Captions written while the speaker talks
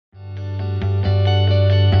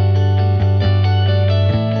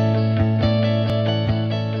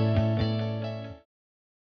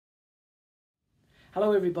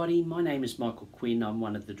Hello everybody, my name is Michael Quinn. I'm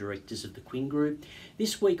one of the directors of the Quinn Group.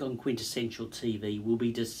 This week on Quintessential TV we'll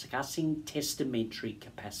be discussing testamentary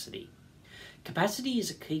capacity. Capacity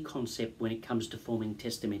is a key concept when it comes to forming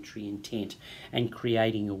testamentary intent and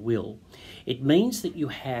creating a will. It means that you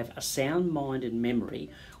have a sound mind and memory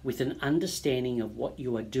with an understanding of what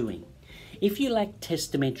you are doing. If you lack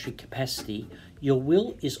testamentary capacity, your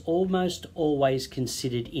will is almost always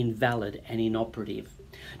considered invalid and inoperative.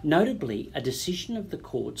 Notably, a decision of the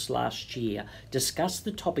courts last year discussed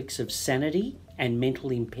the topics of sanity and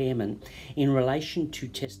mental impairment in relation to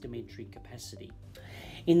testamentary capacity.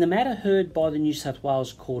 In the matter heard by the New South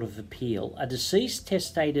Wales Court of Appeal, a deceased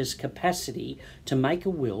testator's capacity to make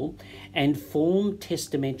a will and form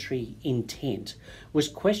testamentary intent was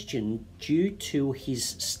questioned due to his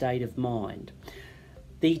state of mind.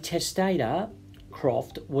 The testator,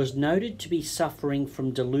 Croft, was noted to be suffering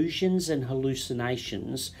from delusions and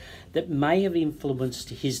hallucinations that may have influenced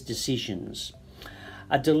his decisions.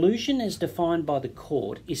 A delusion, as defined by the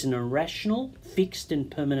court, is an irrational, fixed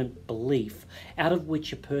and permanent belief out of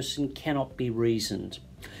which a person cannot be reasoned.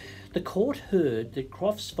 The court heard that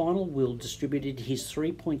Croft's final will distributed his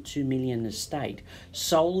 $3.2 million estate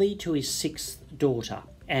solely to his sixth daughter,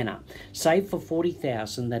 Anna, save for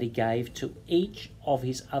 $40,000 that he gave to each of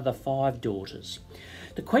his other 5 daughters.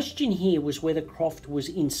 The question here was whether Croft was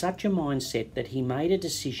in such a mindset that he made a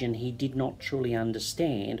decision he did not truly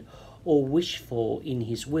understand or wish for in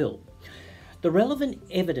his will. The relevant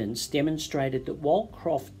evidence demonstrated that while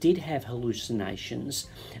Croft did have hallucinations,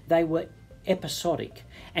 they were episodic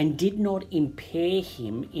and did not impair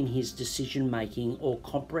him in his decision-making or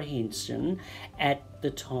comprehension at the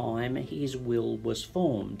time his will was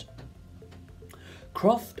formed.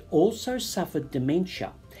 Croft also suffered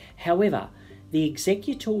dementia. However, the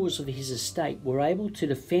executors of his estate were able to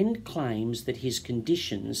defend claims that his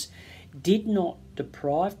conditions did not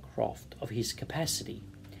deprive Croft of his capacity.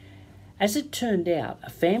 As it turned out, a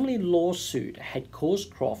family lawsuit had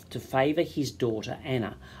caused Croft to favour his daughter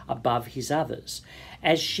Anna above his others,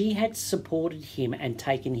 as she had supported him and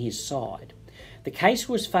taken his side. The case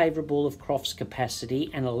was favourable of Croft's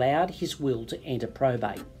capacity and allowed his will to enter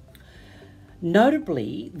probate.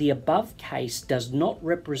 Notably, the above case does not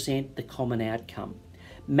represent the common outcome.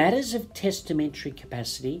 Matters of testamentary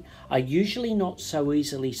capacity are usually not so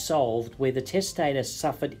easily solved where the testator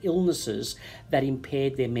suffered illnesses that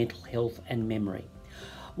impaired their mental health and memory.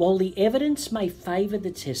 While the evidence may favour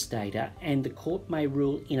the testator and the court may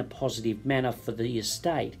rule in a positive manner for the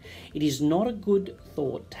estate, it is not a good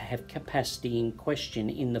thought to have capacity in question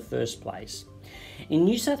in the first place. In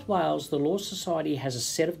New South Wales, the Law Society has a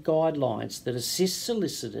set of guidelines that assist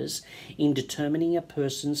solicitors in determining a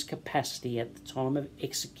person's capacity at the time of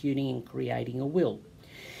executing and creating a will.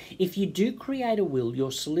 If you do create a will,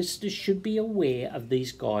 your solicitor should be aware of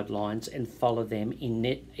these guidelines and follow them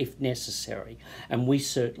if necessary, and we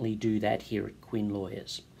certainly do that here at Quinn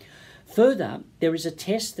Lawyers. Further, there is a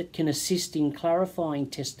test that can assist in clarifying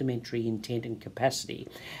testamentary intent and capacity,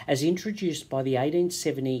 as introduced by the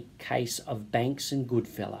 1870 case of Banks and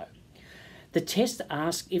Goodfellow. The test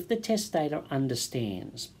asks if the testator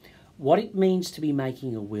understands what it means to be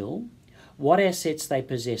making a will, what assets they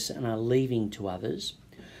possess and are leaving to others,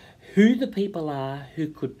 who the people are who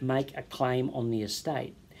could make a claim on the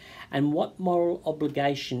estate, and what moral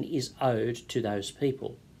obligation is owed to those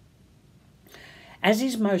people. As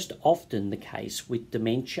is most often the case with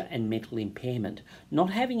dementia and mental impairment,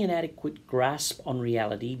 not having an adequate grasp on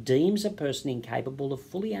reality deems a person incapable of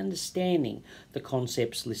fully understanding the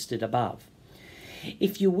concepts listed above.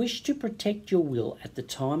 If you wish to protect your will at the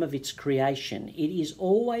time of its creation, it is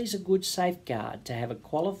always a good safeguard to have a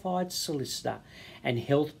qualified solicitor and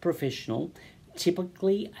health professional,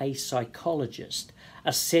 typically a psychologist,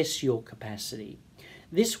 assess your capacity.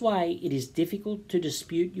 This way, it is difficult to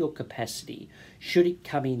dispute your capacity should it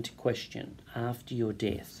come into question after your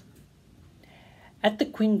death. At the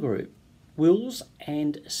Quinn Group, wills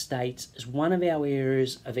and estates is one of our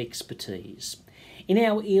areas of expertise. In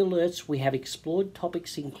our e-alerts, we have explored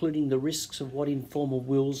topics including the risks of what inform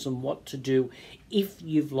wills and what to do if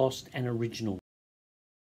you've lost an original.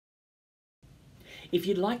 If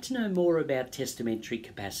you'd like to know more about testamentary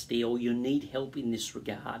capacity or you need help in this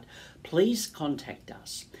regard, please contact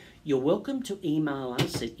us. You're welcome to email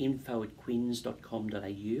us at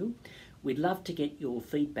info@quinns.com.au. We'd love to get your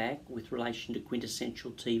feedback with relation to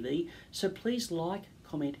Quintessential TV, so please like,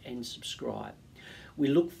 comment and subscribe. We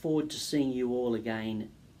look forward to seeing you all again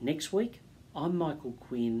next week. I'm Michael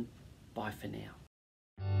Quinn. Bye for now.